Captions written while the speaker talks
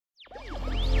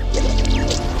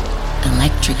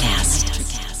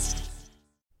NutraCast.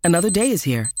 Another day is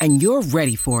here, and you're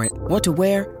ready for it. What to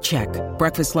wear? Check.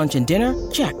 Breakfast, lunch, and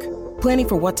dinner? Check. Planning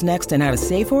for what's next and how to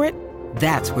save for it?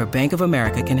 That's where Bank of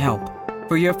America can help.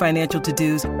 For your financial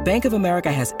to-dos, Bank of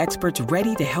America has experts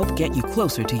ready to help get you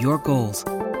closer to your goals.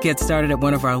 Get started at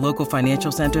one of our local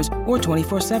financial centers or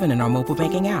 24/7 in our mobile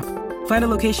banking app. Find a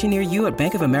location near you at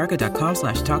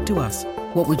bankofamerica.com/talktous.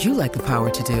 What would you like the power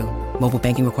to do? Mobile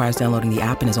banking requires downloading the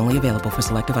app and is only available for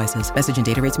select devices. Message and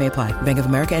data rates may apply. Bank of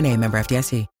America N.A., member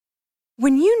FDIC.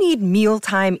 When you need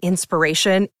mealtime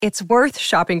inspiration, it's worth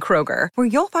shopping Kroger, where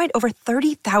you'll find over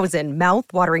 30,000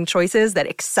 mouth-watering choices that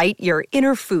excite your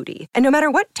inner foodie. And no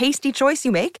matter what tasty choice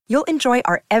you make, you'll enjoy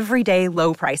our everyday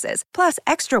low prices, plus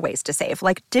extra ways to save,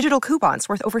 like digital coupons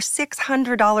worth over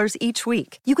 $600 each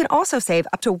week. You can also save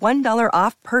up to $1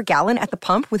 off per gallon at the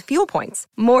pump with fuel points.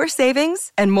 More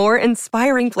savings and more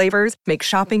inspiring flavors make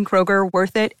shopping Kroger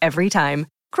worth it every time.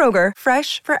 Kroger,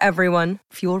 fresh for everyone.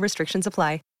 Fuel restrictions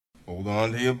apply. Hold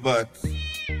on to your butts.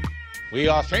 We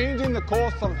are changing the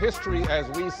course of history as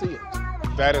we see it.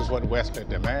 That is what Wesley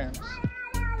demands.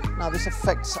 Now this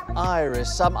affects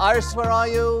Iris. Iris, where are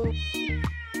you?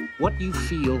 What you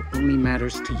feel only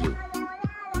matters to you.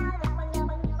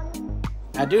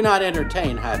 I do not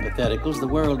entertain hypotheticals. The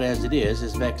world as it is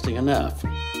vexing enough.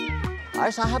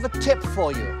 Iris, I have a tip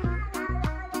for you.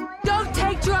 Don't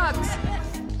take drugs!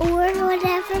 Or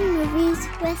Whatever Movies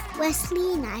with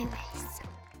Wesley and Iris.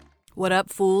 What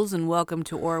up, fools, and welcome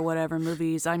to Or Whatever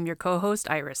Movies. I'm your co-host,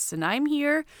 Iris, and I'm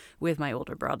here with my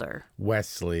older brother,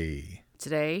 Wesley.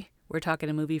 Today, we're talking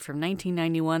a movie from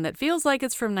 1991 that feels like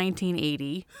it's from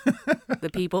 1980, The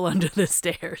People Under the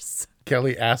Stairs.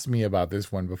 Kelly asked me about this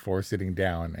one before sitting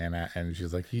down, and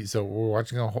she's like, so we're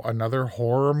watching another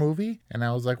horror movie? And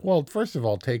I was like, well, first of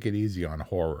all, take it easy on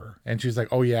horror. And she's like,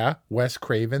 oh yeah, Wes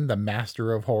Craven, the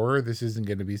master of horror, this isn't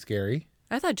going to be scary?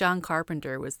 I thought John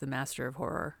Carpenter was the master of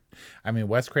horror. I mean,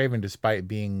 Wes Craven, despite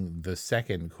being the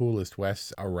second coolest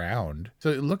Wes around.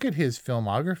 So look at his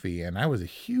filmography, and I was a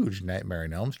huge Nightmare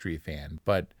on Elm Street fan.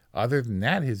 But other than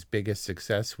that, his biggest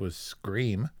success was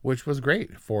Scream, which was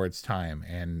great for its time.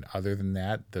 And other than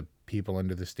that, The People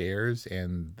Under the Stairs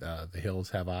and The Hills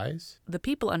Have Eyes. The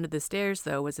People Under the Stairs,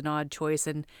 though, was an odd choice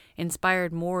and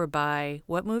inspired more by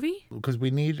what movie? Because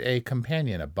we need a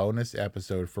companion, a bonus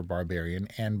episode for Barbarian,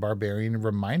 and Barbarian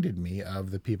reminded me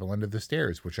of The People Under the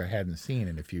Stairs, which I hadn't seen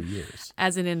in a few years.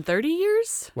 As in 30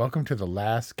 years? Welcome to the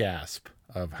last gasp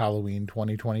of Halloween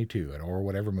 2022 at Or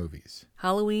Whatever Movies.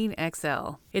 Halloween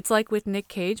XL. It's like with Nick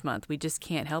Cage month, we just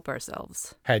can't help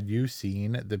ourselves. Had you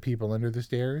seen The People Under the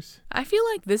Stairs? I feel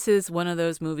like this is one of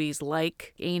those movies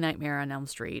like A Nightmare on Elm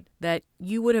Street that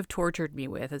you would have tortured me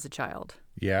with as a child.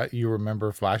 Yeah, you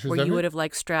remember flashes of it? Where you would have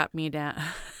strapped me down.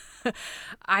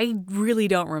 I really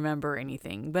don't remember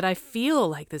anything, but I feel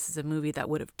like this is a movie that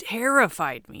would have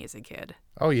terrified me as a kid.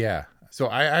 Oh yeah. So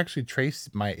I actually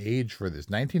traced my age for this.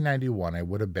 1991, I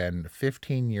would have been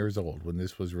 15 years old when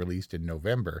this was released in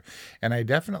November. And I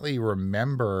definitely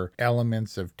remember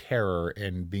elements of terror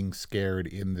and being scared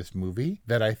in this movie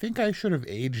that I think I should have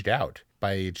aged out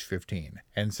by age 15.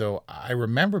 And so I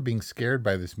remember being scared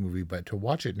by this movie, but to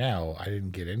watch it now, I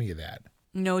didn't get any of that.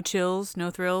 No chills,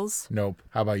 no thrills? Nope.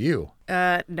 How about you?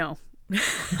 No.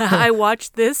 I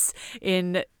watched this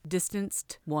in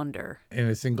distanced wonder. In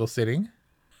a single sitting?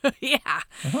 Yeah,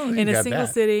 oh, in a single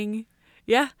sitting.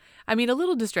 Yeah, I mean, a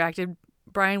little distracted.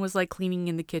 Brian was cleaning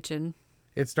in the kitchen.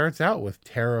 It starts out with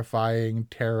terrifying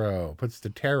tarot, puts the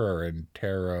terror in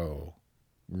tarot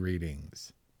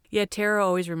readings. Yeah, tarot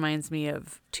always reminds me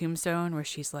of Tombstone, where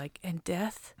she's like, and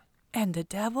death and the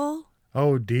devil.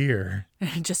 Oh, dear.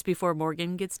 Just before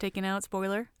Morgan gets taken out,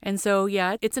 spoiler. And so,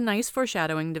 yeah, it's a nice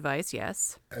foreshadowing device,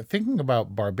 yes. Thinking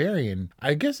about Barbarian,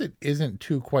 I guess it isn't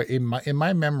too quite, in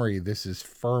my memory, this is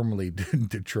firmly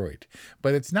Detroit.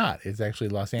 But it's not. It's actually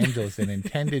Los Angeles and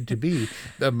intended to be.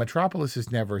 The metropolis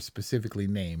is never specifically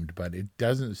named, but it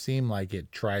doesn't seem like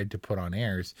it tried to put on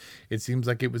airs. It seems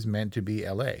like it was meant to be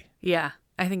L.A. Yeah,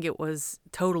 I think it was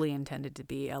totally intended to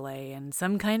be L.A. and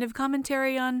some kind of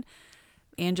commentary on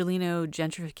Angelino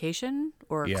gentrification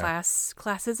or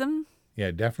classism.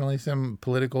 Yeah, definitely some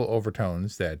political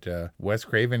overtones that Wes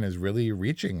Craven is really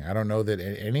reaching. I don't know that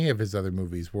any of his other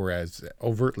movies were as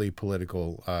overtly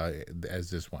political as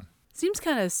this one. Seems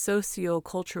kind of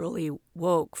socio-culturally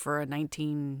woke for a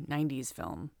 1990s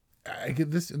film.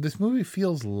 This movie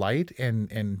feels light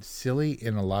and silly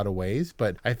in a lot of ways,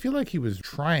 but I feel like he was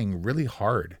trying really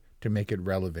hard to make it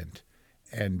relevant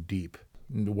and deep.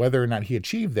 Whether or not he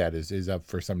achieved that is up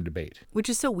for some debate. Which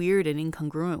is so weird and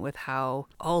incongruent with how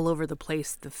all over the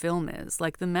place the film is.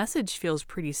 Like, the message feels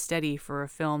pretty steady for a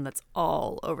film that's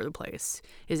all over the place.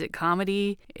 Is it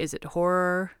comedy? Is it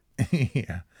horror?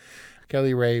 Yeah.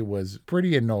 Kelly Ray was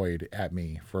pretty annoyed at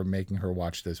me for making her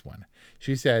watch this one.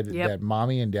 She said that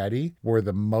Mommy and Daddy were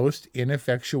the most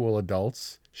ineffectual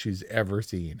adults she's ever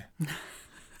seen.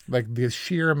 Like, the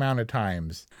sheer amount of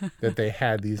times that they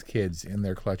had these kids in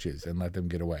their clutches and let them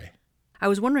get away. I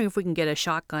was wondering if we can get a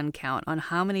shotgun count on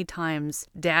how many times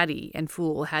Daddy and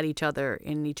Fool had each other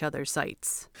in each other's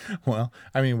sights. Well,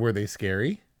 I mean, were they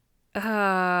scary?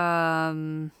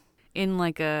 In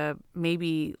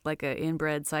maybe like a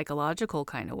inbred psychological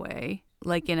kind of way.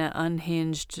 Like in an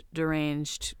unhinged,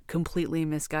 deranged, completely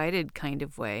misguided kind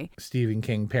of way. Stephen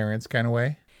King parents kind of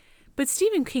way? But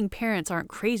Stephen King parents aren't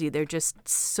crazy. They're just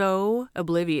so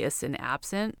oblivious and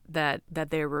absent that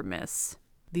they're remiss.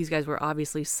 These guys were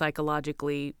obviously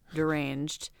psychologically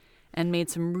deranged and made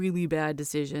some really bad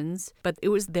decisions. But it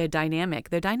was their dynamic.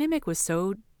 Their dynamic was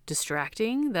so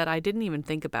distracting that I didn't even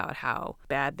think about how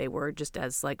bad they were just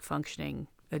as like functioning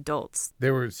adults.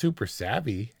 They were super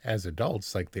savvy as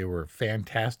adults. Like, they were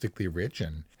fantastically rich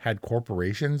and had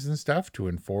corporations and stuff to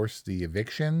enforce the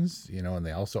evictions, and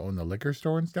they also owned the liquor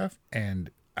store and stuff. And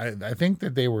I think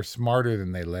that they were smarter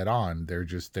than they let on.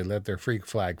 They let their freak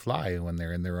flag fly when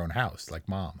they're in their own house, like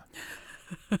Mom.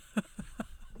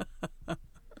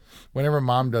 Whenever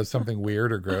Mom does something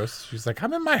weird or gross, she's like,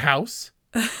 I'm in my house.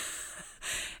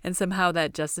 And somehow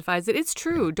that justifies it. It's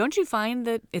true. Don't you find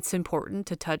that it's important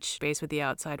to touch base with the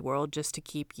outside world just to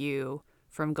keep you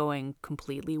from going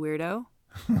completely weirdo?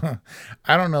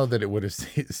 I don't know that it would have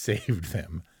saved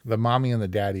them. The Mommy and the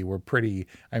Daddy were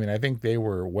I think they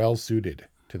were well suited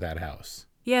to that house.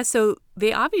 Yeah, so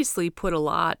they obviously put a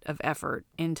lot of effort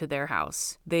into their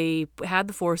house. They had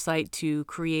the foresight to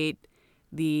create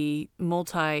the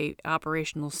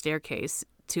multi-operational staircase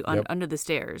under the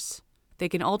stairs. They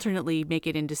can alternately make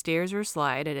it into stairs or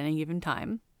slide at any given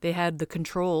time. They had the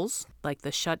controls, like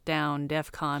the shutdown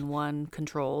DEFCON 1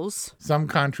 controls. Some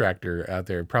contractor out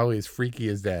there, probably as freaky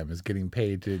as them, is getting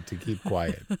paid to keep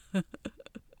quiet.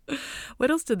 What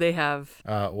else did they have?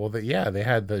 They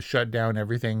had the shut down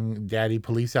everything, Daddy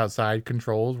police outside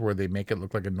controls where they make it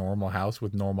look like a normal house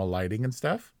with normal lighting and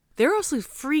stuff. They're also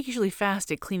freakishly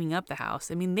fast at cleaning up the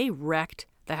house. I mean, they wrecked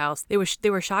the house. They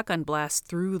were shotgun blasts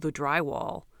through the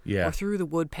drywall. Yeah. Or through the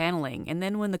wood paneling. And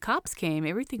then when the cops came,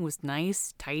 everything was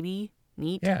nice, tidy,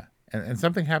 neat. Yeah. And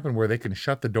something happened where they can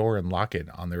shut the door and lock it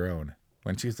on their own.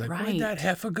 When she's like, right. Where'd that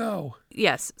heifer go?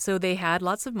 Yes. So they had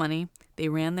lots of money. They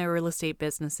ran their real estate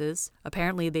businesses.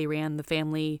 Apparently they ran the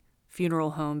family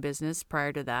funeral home business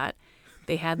prior to that.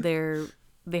 They had their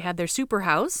super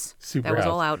house that was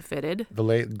all outfitted. The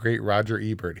late, great Roger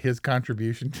Ebert, his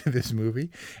contribution to this movie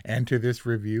and to this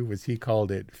review was he called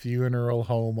it Funeral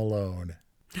Home Alone.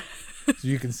 So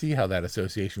you can see how that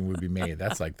association would be made.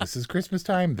 That's like, this is Christmas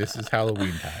time, this is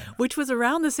Halloween time. Which was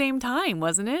around the same time,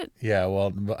 wasn't it? Yeah,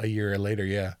 well, a year later,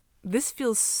 yeah. This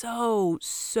feels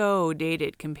so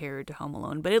dated compared to Home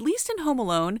Alone. But at least in Home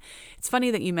Alone, it's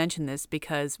funny that you mentioned this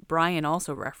because Brian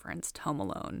also referenced Home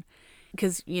Alone.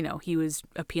 Because, he was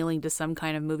appealing to some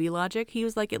kind of movie logic. He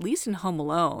was like, at least in Home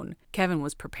Alone, Kevin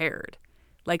was prepared.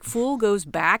 Like, Fool goes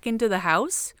back into the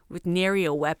house with nary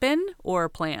a weapon or a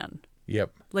plan.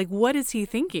 Yep. Like, what is he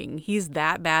thinking? He's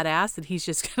that badass that he's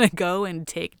just going to go and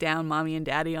take down Mommy and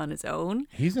Daddy on his own?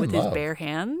 He's in with love. His bare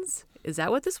hands? Is that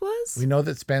what this was? We know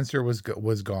that Spencer was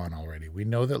gone already. We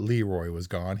know that Leroy was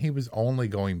gone. He was only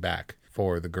going back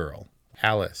for the girl,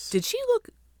 Alice. Did she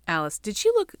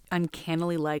look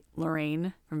uncannily like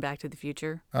Lorraine from Back to the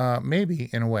Future? Maybe,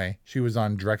 in a way. She was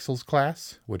on Drexel's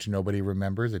Class, which nobody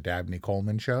remembers, a Dabney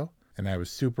Coleman show. And I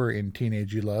was super in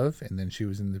Teenage Love, and then she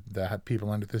was in the People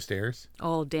Under the Stairs.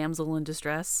 All damsel in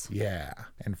distress. Yeah,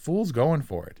 and Fool's going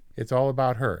for it. It's all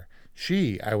about her.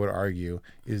 She, I would argue,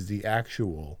 is the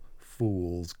actual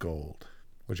Fool's Gold,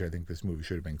 which I think this movie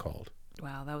should have been called.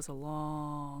 Wow, that was a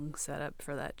long setup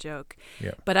for that joke.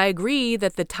 Yeah. But I agree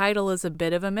that the title is a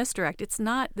bit of a misdirect.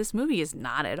 This movie is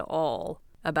not at all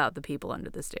about the people under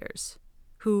the stairs,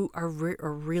 who are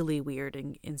really weird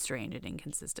and strange and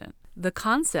inconsistent. The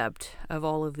concept of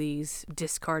all of these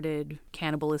discarded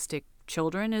cannibalistic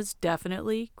children is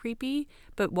definitely creepy,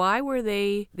 but why were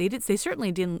they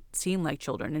certainly didn't seem like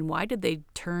children, and why did they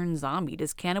turn zombie?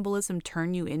 Does cannibalism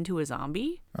turn you into a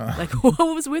zombie? Like, what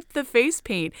was with the face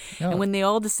paint? No. And when they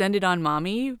all descended on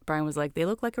Mommy, Brian was like, they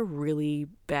look like a really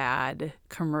bad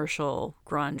commercial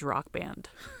grunge rock band.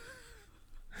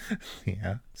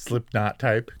 Yeah, Slipknot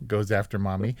type goes after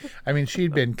Mommy. I mean,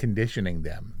 she'd been conditioning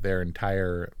them their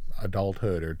entire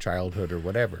adulthood or childhood or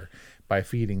whatever by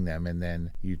feeding them, and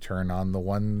then you turn on the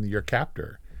one, your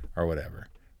captor or whatever.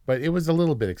 But it was a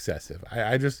little bit excessive.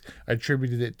 I just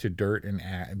attributed it to dirt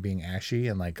and being ashy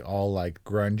and like all like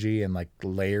grungy and like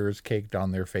layers caked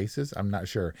on their faces. I'm not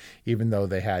sure, even though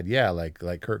they had, like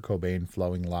Kurt Cobain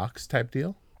flowing locks type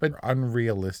deal. But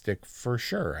unrealistic for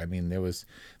sure. I mean, there was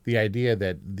the idea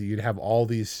that you'd have all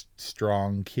these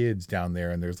strong kids down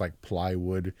there and there's like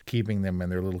plywood keeping them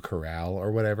in their little corral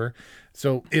or whatever.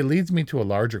 So it leads me to a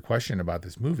larger question about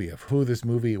this movie, of who this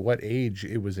movie, what age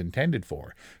it was intended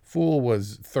for. Fool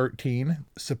was 13,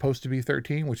 supposed to be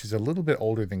 13, which is a little bit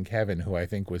older than Kevin, who I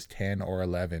think was 10 or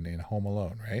 11 in Home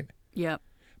Alone, right? Yep.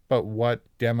 But what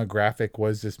demographic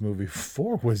was this movie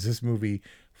for? Was this movie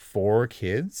for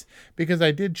kids? Because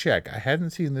I did check. I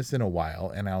hadn't seen this in a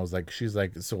while. And I was like, she's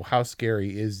like, so how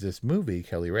scary is this movie,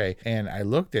 Kelly Ray? And I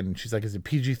looked and she's like, is it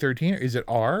PG-13 or is it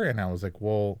R? And I was like,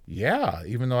 well, yeah,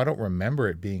 even though I don't remember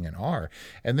it being an R.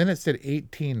 And then it said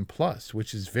 18 plus,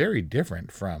 which is very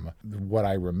different from what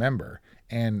I remember.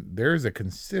 And there's a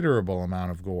considerable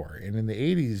amount of gore. And in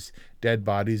the 80s, dead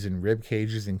bodies and rib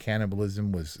cages and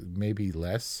cannibalism was maybe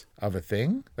less of a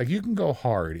thing. Like, you can go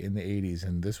hard in the 80s,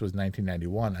 and this was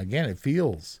 1991. Again, it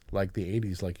feels like the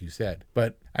 80s, like you said.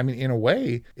 But, I mean, in a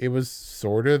way, it was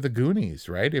sort of the Goonies,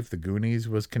 right? If the Goonies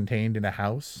was contained in a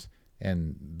house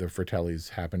and the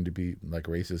Fratellis happened to be, like,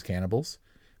 racist cannibals,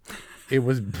 it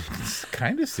was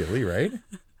kind of silly, right?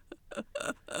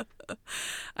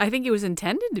 I think it was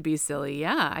intended to be silly,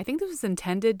 yeah. I think this was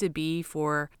intended to be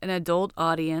for an adult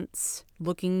audience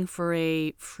looking for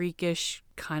a freakish,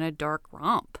 kind of dark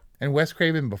romp. And Wes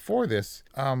Craven before this,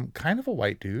 kind of a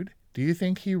white dude. Do you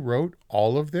think he wrote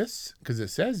all of this? Because it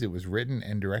says it was written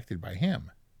and directed by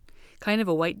him. Kind of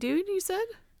a white dude, you said?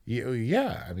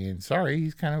 Yeah, I mean, sorry,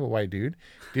 he's kind of a white dude.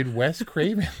 Did Wes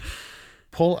Craven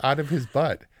pull out of his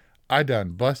butt, I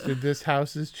done busted this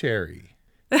house's cherry.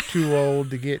 Too old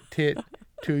to get tit,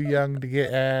 too young to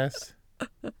get ass.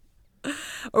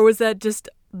 Or was that just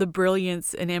the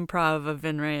brilliance and improv of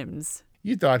Ving Rhames?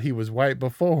 You thought he was white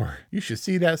before. You should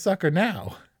see that sucker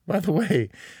now. By the way,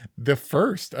 the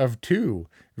first of two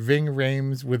Ving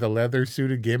Rhames with a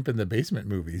leather-suited gimp in the basement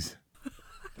movies.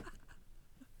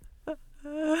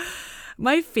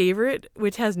 My favorite,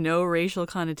 which has no racial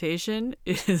connotation,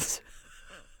 is...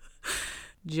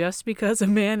 just because a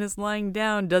man is lying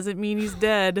down doesn't mean he's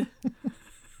dead.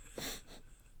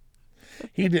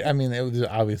 He did. I mean, it was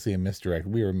obviously a misdirect.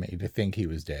 We were made to think he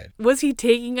was dead. Was he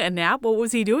taking a nap? What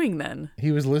was he doing then?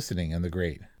 He was listening in the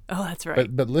grate. Oh, that's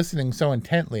right. But listening so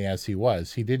intently as he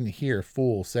was, he didn't hear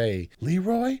Fool say,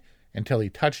 Leroy, until he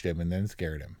touched him and then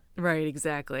scared him. Right,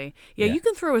 exactly. Yeah, you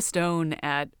can throw a stone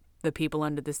at the people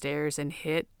under the stairs and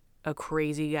hit a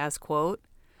crazy-ass quote.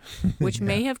 Which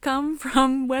may have come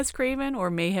from Wes Craven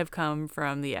or may have come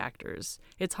from the actors.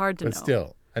 It's hard to know. But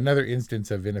still, another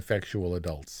instance of ineffectual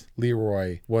adults.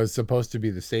 Leroy was supposed to be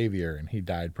the savior, and he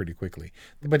died pretty quickly.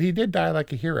 But he did die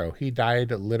like a hero. He died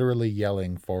literally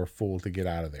yelling for Fool to get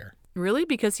out of there. Really?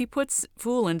 Because he puts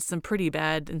Fool in some pretty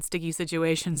bad and sticky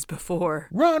situations before.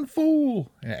 Run,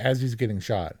 Fool! As he's getting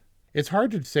shot. It's hard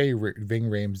to say Ving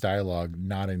Rhames' dialogue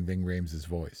not in Ving Rhames'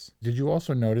 voice. Did you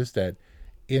also notice that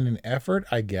in an effort,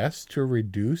 I guess, to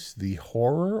reduce the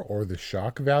horror or the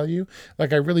shock value,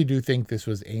 like I really do think this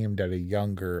was aimed at a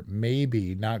younger,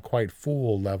 maybe not quite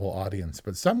Fool level audience,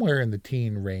 but somewhere in the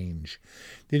teen range.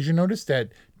 Did you notice that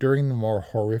during the more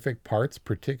horrific parts,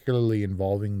 particularly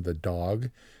involving the dog,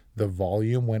 the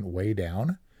volume went way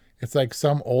down? It's like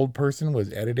some old person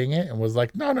was editing it and was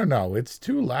like, no, it's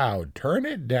too loud. Turn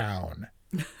it down.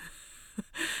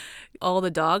 All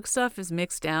the dog stuff is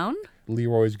mixed down?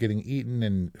 Leroy's getting eaten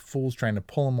and Fool's trying to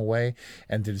pull him away.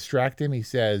 And to distract him, he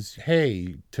says,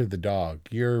 hey, to the dog,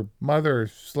 your mother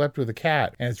slept with a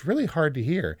cat. And it's really hard to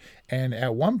hear. And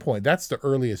at one point, that's the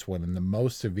earliest one and the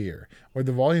most severe, where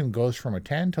the volume goes from a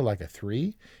 10 to like a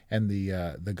 3 and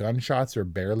the gunshots are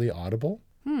barely audible.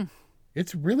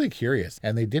 It's really curious.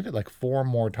 And they did it like 4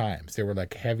 more times. There were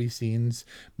like heavy scenes,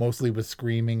 mostly with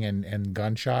screaming and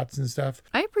gunshots and stuff.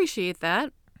 I appreciate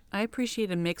that. I appreciate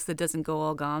a mix that doesn't go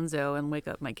all gonzo and wake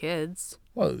up my kids.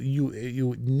 Well,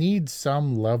 you need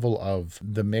some level of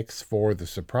the mix for the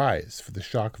surprise, for the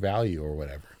shock value or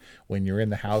whatever. When you're in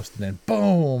the house and then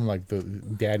boom, like the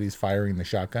daddy's firing the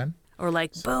shotgun. Or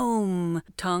like boom,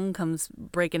 tongue comes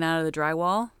breaking out of the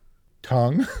drywall.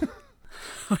 Tongue?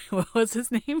 What was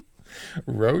his name?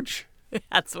 Roach?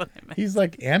 That's what I meant. He's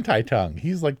like anti-tongue.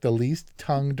 He's like the least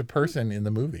tongued person in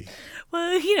the movie.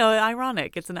 Well,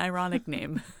 ironic. It's an ironic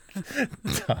name.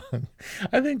 Tongue.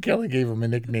 I think Kelly gave him a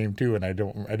nickname too, and I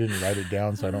didn't write it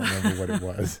down, so I don't remember what it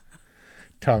was.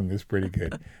 tongue is pretty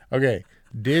good. Okay.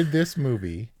 Did this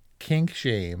movie kink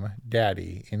shame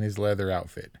Daddy in his leather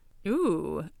outfit?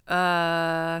 Ooh,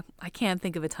 I can't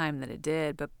think of a time that it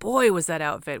did, but boy, was that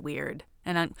outfit weird.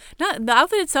 And not the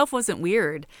outfit itself wasn't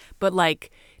weird, but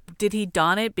like, did he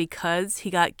don it because he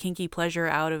got kinky pleasure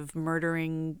out of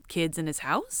murdering kids in his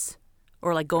house,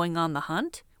 or like going on the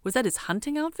hunt? Was that his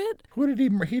hunting outfit? Who did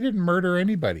he didn't murder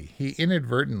anybody. He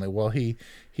inadvertently,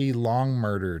 he long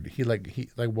murdered.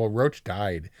 Roach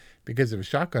died because of a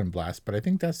shotgun blast, but I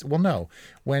think no.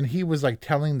 When he was like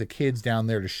telling the kids down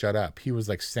there to shut up, he was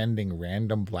like sending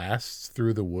random blasts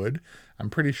through the wood.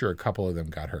 I'm pretty sure a couple of them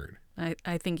got hurt.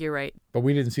 I think you're right. But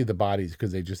we didn't see the bodies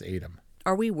because they just ate them.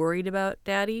 Are we worried about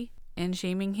Daddy and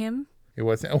shaming him? It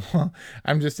wasn't, well,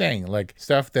 I'm just saying, like,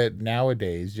 stuff that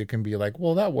nowadays you can be like,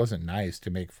 well, that wasn't nice to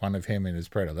make fun of him and his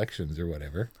predilections or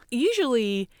whatever.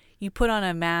 Usually you put on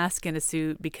a mask and a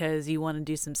suit because you want to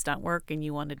do some stunt work and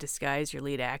you want to disguise your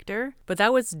lead actor. But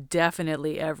that was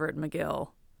definitely Everett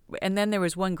McGill. And then there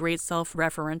was one great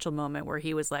self-referential moment where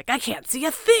he was like, I can't see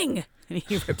a thing. And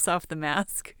he rips off the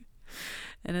mask.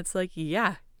 And it's like,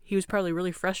 yeah, he was probably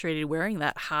really frustrated wearing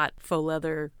that hot faux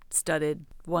leather studded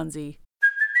onesie.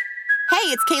 Hey,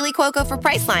 it's Kaylee Cuoco for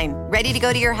Priceline. Ready to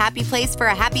go to your happy place for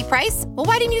a happy price? Well,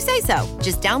 why didn't you say so?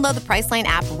 Just download the Priceline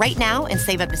app right now and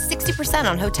save up to 60%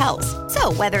 on hotels.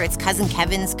 So whether it's Cousin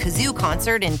Kevin's Kazoo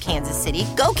Concert in Kansas City,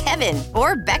 go Kevin,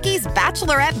 or Becky's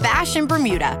Bachelorette Bash in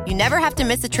Bermuda, you never have to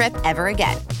miss a trip ever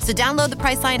again. So download the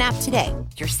Priceline app today.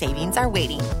 Your savings are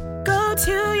waiting. Go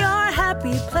to your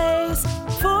happy place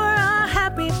for a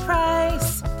happy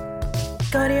price.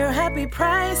 Go to your happy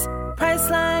price,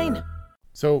 Priceline.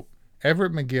 So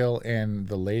Everett McGill and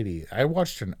the lady, I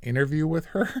watched an interview with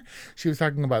her. She was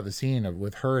talking about the scene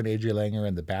with her and AJ Langer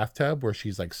in the bathtub where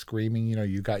she's like screaming,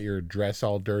 you got your dress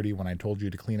all dirty when I told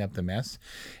you to clean up the mess.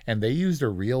 And they used a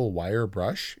real wire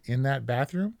brush in that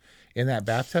bathroom, in that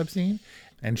bathtub scene.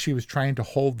 And she was trying to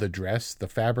hold the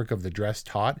fabric of the dress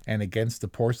taut and against the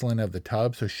porcelain of the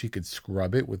tub so she could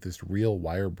scrub it with this real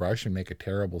wire brush and make a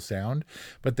terrible sound.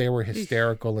 But they were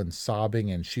hysterical and sobbing,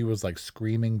 and she was like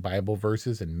screaming Bible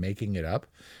verses and making it up.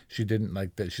 She didn't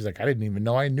like that. She's like, I didn't even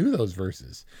know I knew those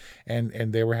verses. And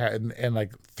they were and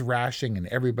like thrashing, and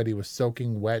everybody was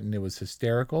soaking wet, and it was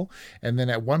hysterical. And then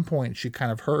at one point she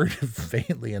kind of heard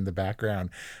faintly in the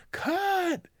background,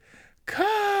 cut.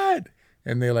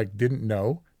 And they like didn't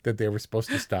know that they were supposed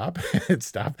to stop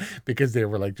because they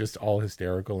were like just all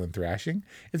hysterical and thrashing.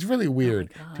 It's really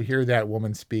weird to hear that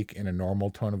woman speak in a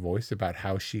normal tone of voice about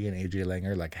how she and AJ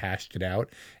Langer like hashed it out,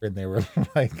 and they were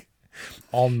like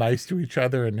all nice to each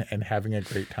other and having a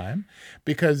great time.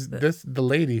 Because the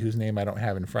lady whose name I don't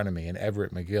have in front of me, and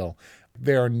Everett McGill,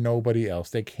 there are nobody else.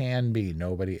 They can be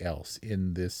nobody else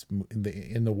in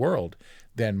the world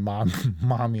than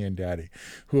mommy and daddy,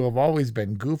 who have always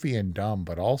been goofy and dumb,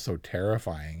 but also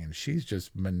terrifying. And she's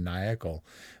just maniacal.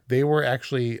 They were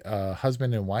actually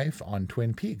husband and wife on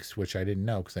Twin Peaks, which I didn't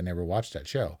know because I never watched that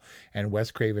show. And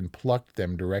Wes Craven plucked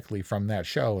them directly from that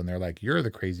show. And they're like, you're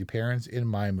the crazy parents in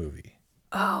my movie.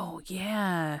 Oh,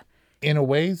 yeah. In a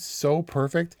way, so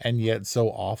perfect and yet so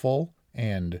awful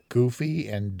and goofy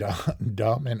and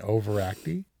dumb and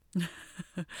overacty.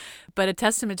 But a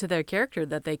testament to their character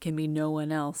that they can be no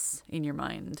one else in your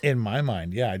mind. In my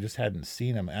mind, yeah. I just hadn't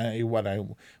seen them. I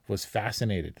was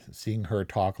fascinated seeing her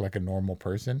talk like a normal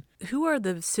person. Who are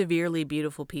the severely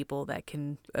beautiful people that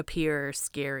can appear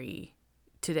scary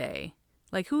today?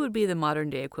 Like, who would be the modern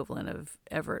day equivalent of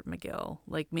Everett McGill?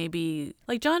 Like, maybe,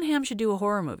 like John Hamm should do a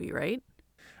horror movie, right?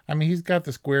 I mean, he's got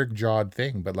the square-jawed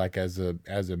thing, but like as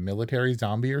a military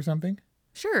zombie or something?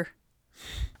 Sure.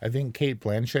 I think Cate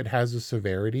Blanchett has a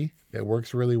severity that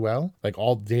works really well, like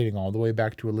all dating all the way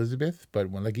back to Elizabeth, but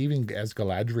when like even as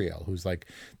Galadriel, who's like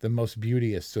the most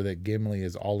beauteous, so that Gimli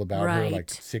is all about her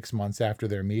like 6 months after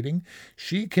their meeting,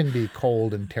 she can be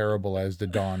cold and terrible as the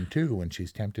Dawn too when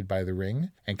she's tempted by the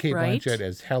ring. And Cate Blanchett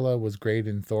as Hela was great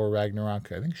in Thor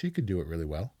Ragnarok. I think she could do it really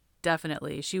well.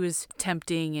 Definitely. She was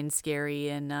tempting and scary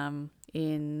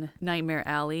in Nightmare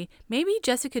Alley. Maybe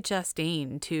Jessica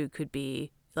Chastain too could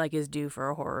be like is due for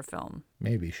a horror film.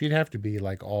 Maybe she'd have to be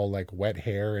like all like wet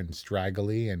hair and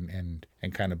straggly and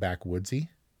kind of backwoodsy.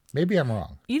 Maybe I'm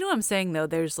wrong. You know what I'm saying though?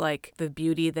 There's like the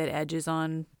beauty that edges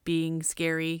on being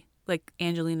scary, like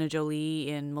Angelina Jolie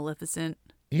in Maleficent.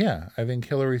 Yeah, I think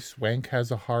Hilary Swank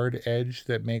has a hard edge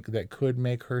that could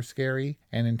make her scary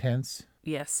and intense.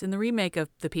 Yes, in the remake of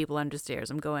The People Under Stairs,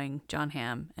 I'm going John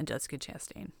Hamm and Jessica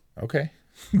Chastain. Okay.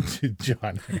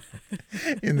 John Hamm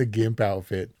in the gimp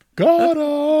outfit. Got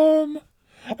him!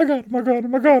 I got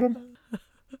him.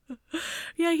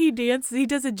 Yeah, he dances. He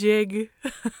does a jig.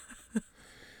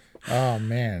 Oh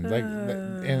man,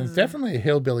 and it's definitely a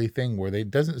hillbilly thing where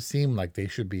it doesn't seem like they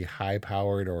should be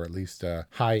high-powered or at least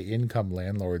high-income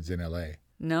landlords in LA.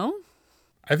 No?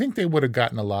 I think they would have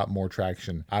gotten a lot more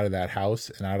traction out of that house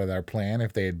and out of their plan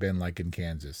if they had been like in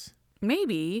Kansas.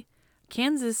 Maybe.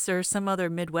 Kansas or some other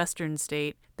Midwestern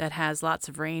state that has lots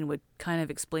of rain would kind of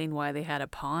explain why they had a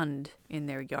pond in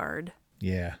their yard.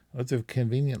 Yeah, it's a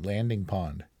convenient landing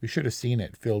pond. We should have seen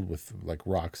it filled with like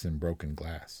rocks and broken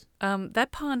glass.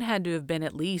 That pond had to have been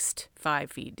at least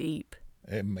 5 feet deep.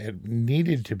 It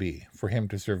needed to be for him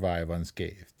to survive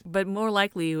unscathed. But more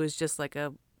likely it was just like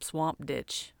a swamp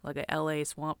ditch, like a LA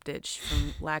swamp ditch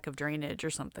from lack of drainage or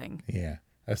something. Yeah.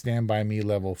 A Stand By Me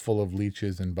level full of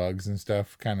leeches and bugs and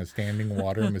stuff, kind of standing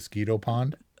water mosquito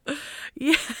pond.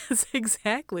 Yes,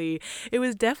 exactly. It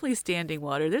was definitely standing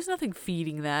water. There's nothing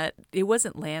feeding that. It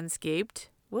wasn't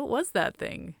landscaped. What was that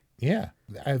thing? Yeah.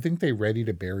 I think they readied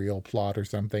a burial plot or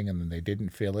something, and then they didn't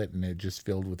fill it, and it just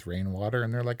filled with rainwater,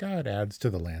 and they're like, it adds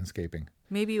to the landscaping.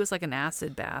 Maybe it was like an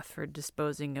acid bath for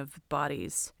disposing of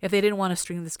bodies. If they didn't want to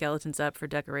string the skeletons up for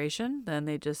decoration, then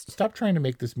they just... Stop trying to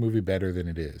make this movie better than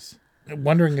it is.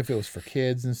 Wondering if it was for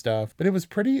kids and stuff, but it was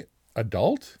pretty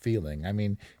adult feeling. I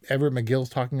mean, Everett McGill's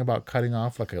talking about cutting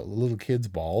off like a little kid's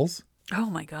balls. Oh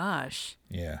my gosh.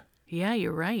 Yeah. Yeah,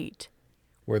 you're right.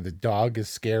 Where the dog is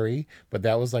scary, but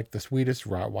that was like the sweetest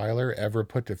Rottweiler ever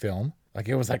put to film. Like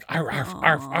it was like, arf, arf,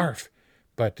 arf, arf.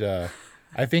 But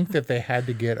I think that they had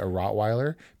to get a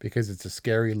Rottweiler because it's a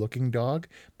scary looking dog,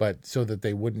 but so that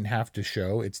they wouldn't have to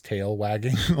show its tail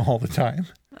wagging all the time.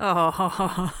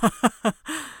 Oh.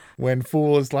 When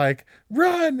Fool is like,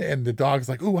 run, and the dog's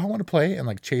like, ooh, I want to play, and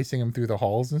like chasing him through the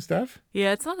halls and stuff.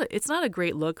 Yeah, it's not a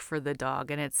great look for the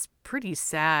dog, and it's pretty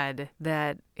sad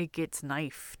that it gets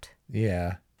knifed.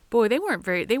 Yeah. Boy, they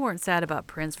weren't sad about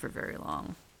Prince for very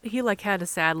long. He like had a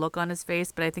sad look on his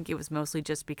face, but I think it was mostly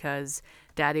just because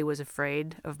Daddy was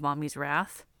afraid of Mommy's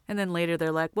wrath. And then later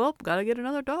they're like, well, gotta get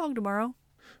another dog tomorrow.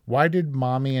 Why did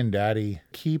Mommy and Daddy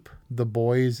keep the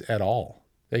boys at all?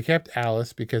 They kept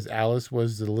Alice because Alice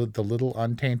was the little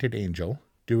untainted angel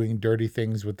doing dirty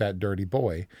things with that dirty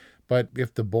boy. But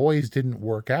if the boys didn't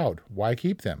work out, why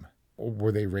keep them?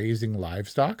 Were they raising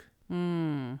livestock?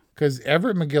 Because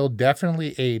Everett McGill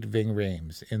definitely ate Ving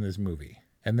Rhames in this movie.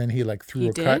 And then he like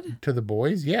threw cut to the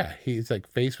boys. Yeah, his like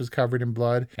face was covered in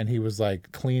blood and he was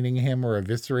like cleaning him or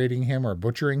eviscerating him or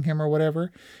butchering him or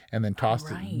whatever. And then tossed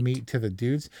the meat to the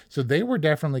dudes. So they were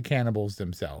definitely cannibals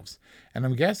themselves. And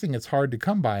I'm guessing it's hard to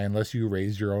come by unless you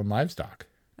raise your own livestock.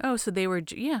 Oh, so they were,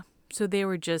 So they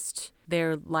were just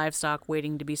their livestock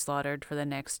waiting to be slaughtered for the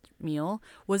next meal.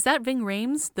 Was that Ving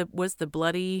Rhames? Was the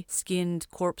bloody skinned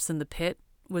corpse in the pit?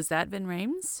 Was that Ving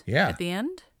Rhames? Yeah. At the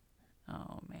end?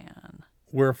 Oh, man.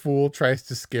 Where Fool tries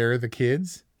to scare the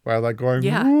kids by like going,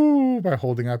 woo, by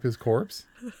holding up his corpse.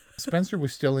 Spencer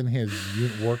was still in his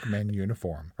workman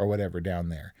uniform or whatever down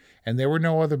there. And there were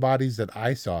no other bodies that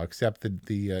I saw except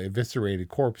the eviscerated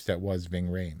corpse that was Ving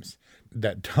Rhames.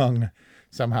 That tongue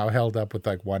somehow held up with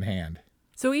like one hand.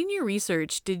 So in your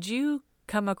research, did you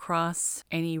come across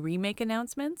any remake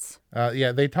announcements?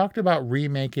 Yeah, they talked about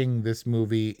remaking this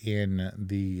movie in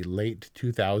the late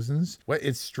 2000s. Well,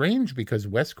 it's strange because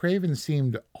Wes Craven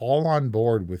seemed all on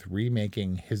board with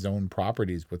remaking his own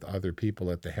properties with other people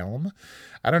at the helm.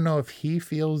 I don't know if he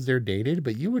feels they're dated,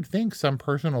 but you would think some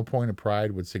personal point of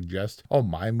pride would suggest, oh,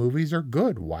 my movies are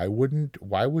good. Why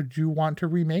would you want to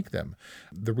remake them?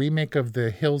 The remake of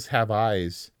The Hills Have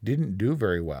Eyes didn't do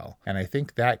very well, and I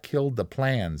think that killed the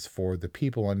plans for the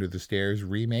People Under the Stairs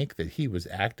remake that he was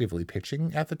actively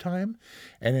pitching at the time.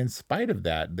 And in spite of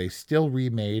that, they still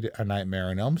remade A Nightmare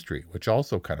on Elm Street, which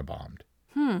also kind of bombed.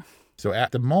 So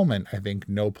at the moment, I think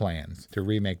no plans to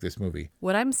remake this movie.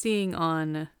 What I'm seeing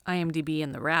on IMDb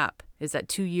and the Wrap is that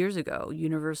 2 years ago,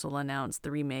 Universal announced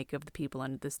the remake of The People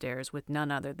Under the Stairs with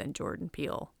none other than Jordan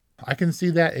Peele. I can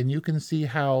see that, and you can see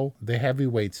how the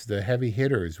heavyweights, the heavy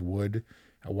hitters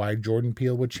why Jordan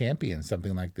Peele would champion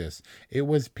something like this. It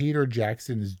was Peter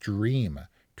Jackson's dream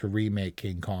to remake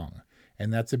King Kong.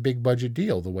 And that's a big budget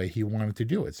deal, the way he wanted to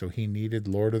do it. So he needed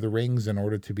Lord of the Rings in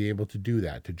order to be able to do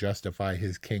that, to justify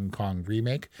his King Kong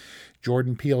remake.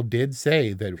 Jordan Peele did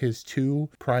say that his two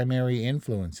primary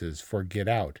influences for Get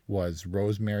Out was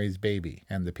Rosemary's Baby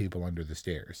and The People Under the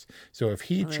Stairs. So if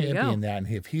he championed that, and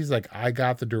if he's like, I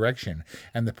got the direction,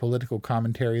 and the political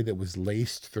commentary that was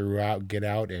laced throughout Get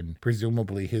Out and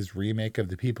presumably his remake of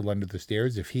The People Under the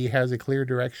Stairs, if he has a clear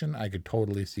direction, I could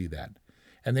totally see that.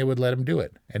 And they would let him do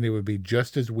it. And it would be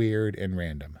just as weird and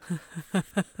random.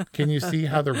 Can you see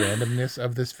how the randomness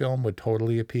of this film would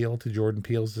totally appeal to Jordan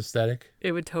Peele's aesthetic?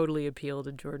 It would totally appeal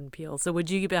to Jordan Peele. So would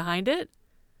you get behind it?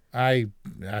 I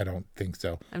don't think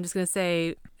so. I'm just going to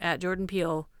say, at Jordan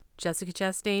Peele, Jessica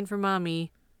Chastain for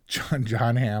mommy.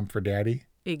 John Hamm for daddy.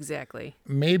 Exactly.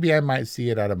 Maybe I might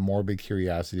see it out of morbid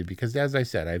curiosity because, as I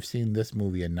said, I've seen this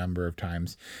movie a number of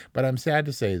times, but I'm sad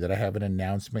to say that I have an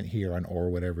announcement here on Or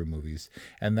Whatever Movies,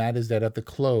 and that is that at the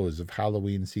close of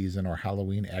Halloween season, or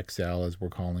Halloween XL as we're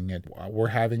calling it, we're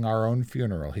having our own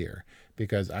funeral here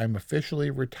because I'm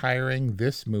officially retiring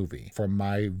this movie from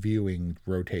my viewing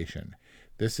rotation.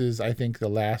 This is, I think, the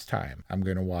last time I'm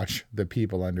going to watch The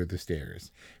People Under the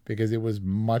Stairs because it was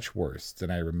much worse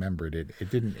than I remembered it. It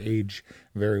didn't age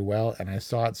very well, and I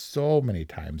saw it so many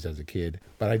times as a kid,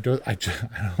 but I don't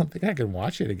think I can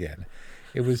watch it again.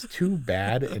 It was too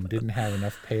bad and didn't have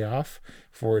enough payoff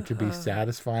for it to be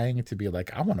satisfying and to be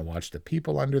like, I want to watch The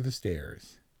People Under the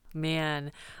Stairs.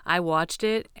 Man, I watched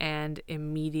it and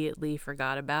immediately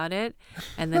forgot about it.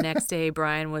 And the next day,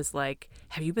 Brian was like,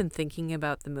 have you been thinking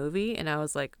about the movie? And I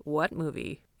was like, what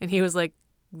movie? And he was like,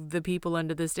 The People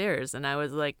Under the Stairs. And I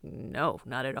was like, no,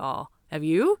 not at all. Have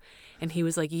you? And he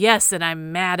was like, yes, and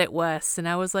I'm mad at Wes. And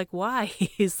I was like, why?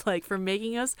 He's like, for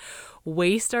making us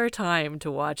waste our time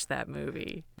to watch that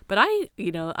movie. But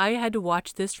I had to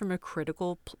watch this from a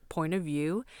critical point of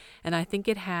view, and I think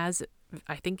it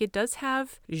does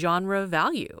have genre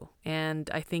value. And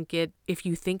I think if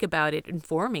you think about it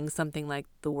informing something like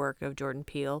the work of Jordan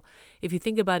Peele, if you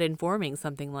think about it informing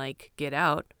something like Get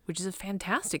Out, which is a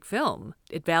fantastic film,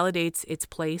 it validates its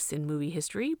place in movie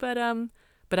history, but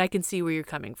I can see where you're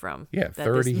coming from. Yeah,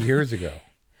 30 years ago.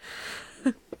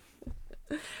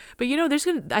 But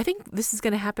I think this is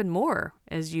going to happen more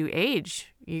as you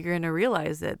age. You're going to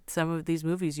realize that some of these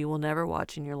movies you will never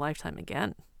watch in your lifetime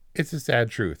again. It's a sad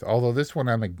truth. Although this one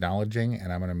I'm acknowledging,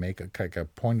 and I'm going to make a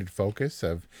pointed focus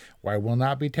of why I will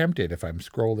not be tempted if I'm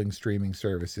scrolling streaming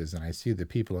services and I see The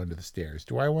People Under the Stairs.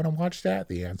 Do I want to watch that?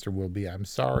 The answer will be, I'm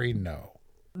sorry, no.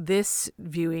 This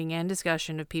viewing and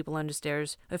discussion of People Under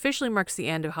Stairs officially marks the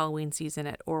end of Halloween season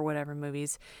at Or Whatever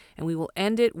Movies, and we will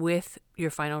end it with your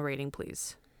final rating,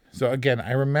 please. So again,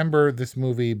 I remember this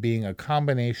movie being a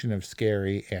combination of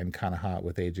scary and kind of hot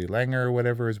with AJ Langer or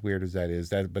whatever, as weird as that is.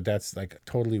 But that's like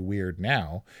totally weird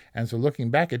now. And so looking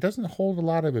back, it doesn't hold a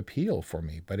lot of appeal for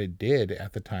me, but it did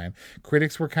at the time.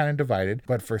 Critics were kind of divided,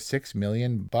 but for $6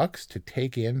 million to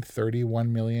take in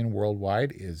 31 million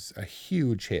worldwide is a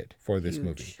huge hit for this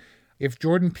movie. If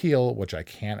Jordan Peele, which I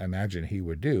can't imagine he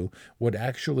would do, would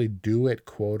actually do it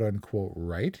quote unquote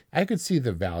right, I could see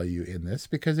the value in this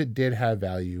because it did have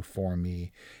value for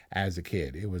me as a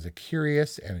kid. It was a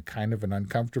curious and kind of an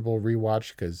uncomfortable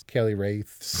rewatch because Kelly Ray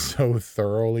so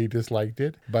thoroughly disliked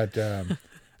it. But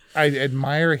I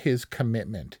admire his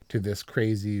commitment to this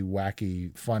crazy,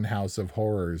 wacky funhouse of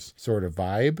horrors sort of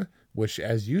vibe, which,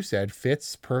 as you said,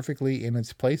 fits perfectly in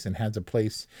its place and has a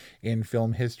place in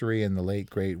film history and the late,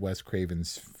 great Wes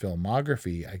Craven's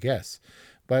filmography, I guess.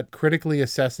 But critically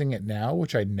assessing it now,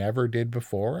 which I never did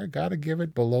before, I gotta give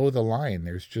it below the line.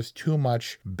 There's just too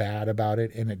much bad about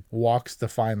it, and it walks the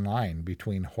fine line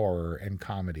between horror and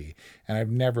comedy. And I've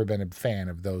never been a fan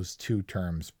of those two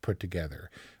terms put together.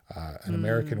 An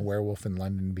American Werewolf in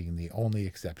London being the only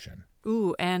exception.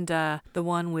 Ooh, and the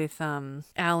one with Alan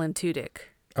Tudyk.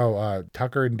 Oh,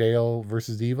 Tucker and Dale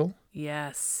versus Evil?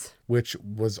 Yes. Which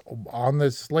was on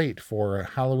the slate for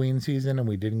Halloween season, and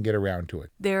we didn't get around to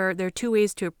it. There are two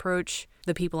ways to approach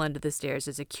The People Under the Stairs.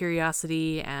 There's a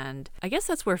curiosity, and I guess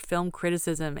that's where film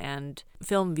criticism and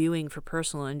film viewing for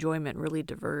personal enjoyment really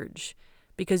diverge.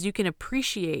 Because you can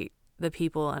appreciate The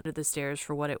People Under the Stairs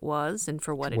for what it was and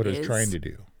for what it is. What it's trying to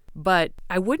do. But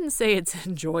I wouldn't say it's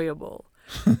enjoyable.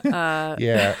 Yeah,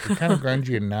 it's kind of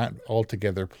grungy and not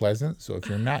altogether pleasant. So if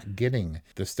you're not getting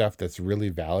the stuff that's really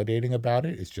validating about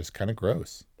it, it's just kind of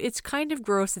gross. It's kind of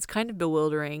gross. It's kind of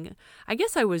bewildering. I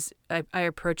guess I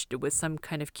approached it with some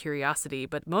kind of curiosity,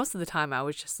 but most of the time I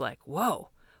was just like, whoa,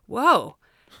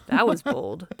 that was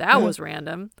bold. That was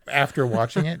random. After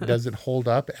watching it, does it hold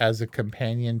up as a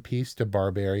companion piece to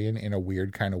Barbarian in a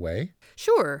weird kind of way?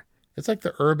 Sure. It's like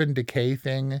the urban decay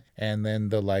thing and then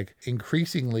the like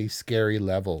increasingly scary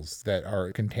levels that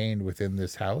are contained within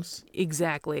this house.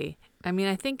 Exactly. I mean,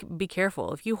 I think be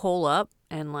careful. If you hole up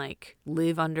and like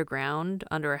live underground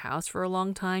under a house for a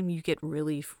long time, you get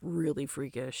really, really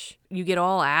freakish. You get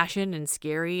all ashen and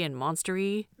scary and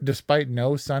monstery. Despite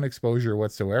no sun exposure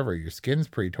whatsoever, your skin's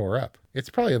pretty tore up. It's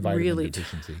probably a vitamin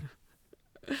deficiency.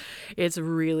 It's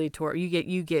really tore.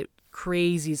 You get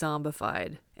crazy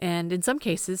zombified. And in some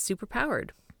cases,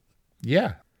 superpowered.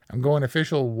 Yeah. I'm going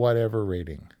official whatever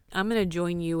rating. I'm going to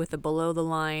join you with a below the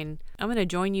line. I'm going to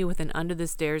join you with an under the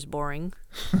stairs boring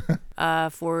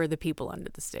for the people under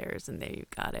the stairs. And there you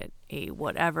got it. A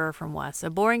whatever from Wes. A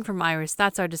boring from Iris.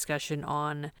 That's our discussion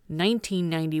on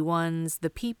 1991's The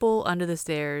People Under the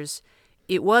Stairs.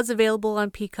 It was available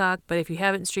on Peacock, but if you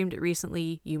haven't streamed it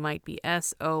recently, you might be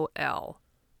SOL.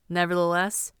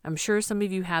 Nevertheless, I'm sure some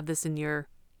of you have this in your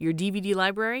DVD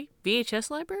library, VHS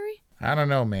library. I don't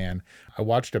know, man. I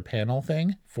watched a panel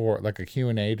thing for like a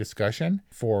Q&A discussion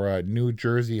for New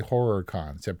Jersey Horror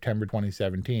Con, September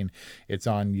 2017. It's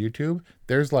on YouTube.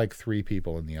 There's like 3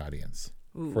 people in the audience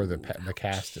for the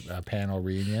cast panel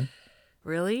reunion.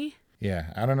 Really?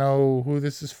 Yeah, I don't know who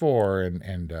this is for.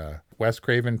 And Wes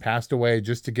Craven passed away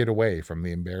just to get away from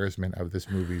the embarrassment of this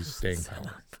movie's staying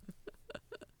power.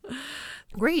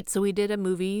 Great. So we did a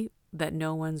movie that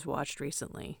no one's watched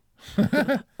recently.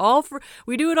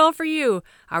 We do it all for you,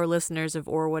 our listeners of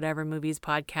Or Whatever Movies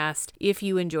podcast. If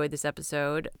you enjoyed this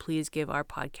episode, please give our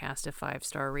podcast a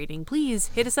 5-star rating. Please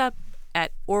hit us up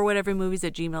at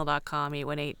orwhatevermovies@gmail.com,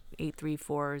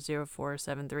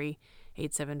 818-834-0473,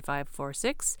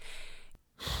 87546.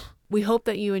 We hope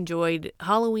that you enjoyed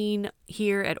Halloween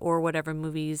here at Or Whatever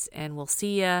Movies, and we'll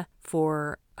see ya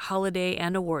for holiday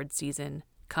and award season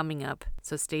coming up.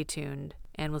 So stay tuned,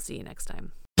 and we'll see you next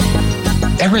time.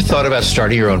 Ever thought about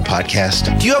starting your own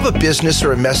podcast? Do you have a business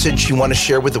or a message you want to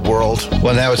share with the world?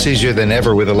 Well, now it's easier than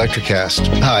ever with Electrocast.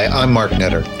 Hi, I'm Mark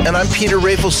Netter. And I'm Peter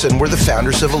Rafelson. We're the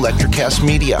founders of Electrocast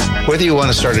Media. Whether you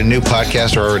want to start a new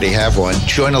podcast or already have one,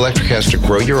 join Electrocast to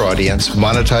grow your audience,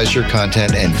 monetize your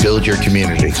content, and build your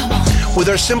community. With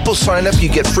our simple sign-up, you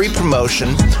get free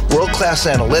promotion, world-class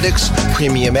analytics,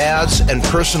 premium ads, and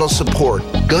personal support.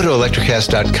 Go to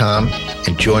electrocast.com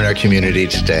and join our community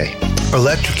today.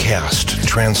 Electrocast.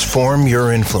 Transform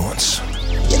your influence.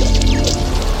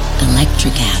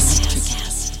 Electrocast.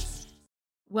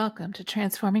 Welcome to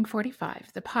Transforming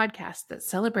 45, the podcast that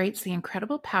celebrates the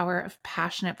incredible power of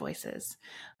passionate voices.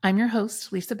 I'm your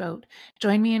host, Lisa Boat.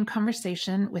 Join me in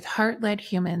conversation with heart-led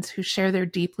humans who share their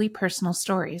deeply personal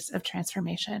stories of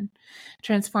transformation.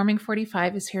 Transforming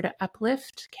 45 is here to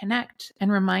uplift, connect,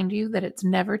 and remind you that it's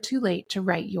never too late to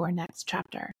write your next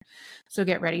chapter. So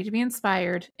get ready to be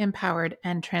inspired, empowered,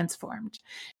 and transformed.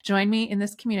 Join me in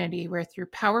this community where through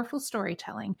powerful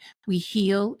storytelling, we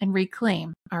heal and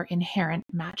reclaim our inherent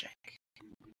magic.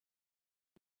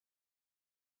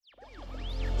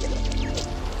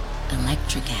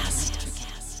 Electrocast.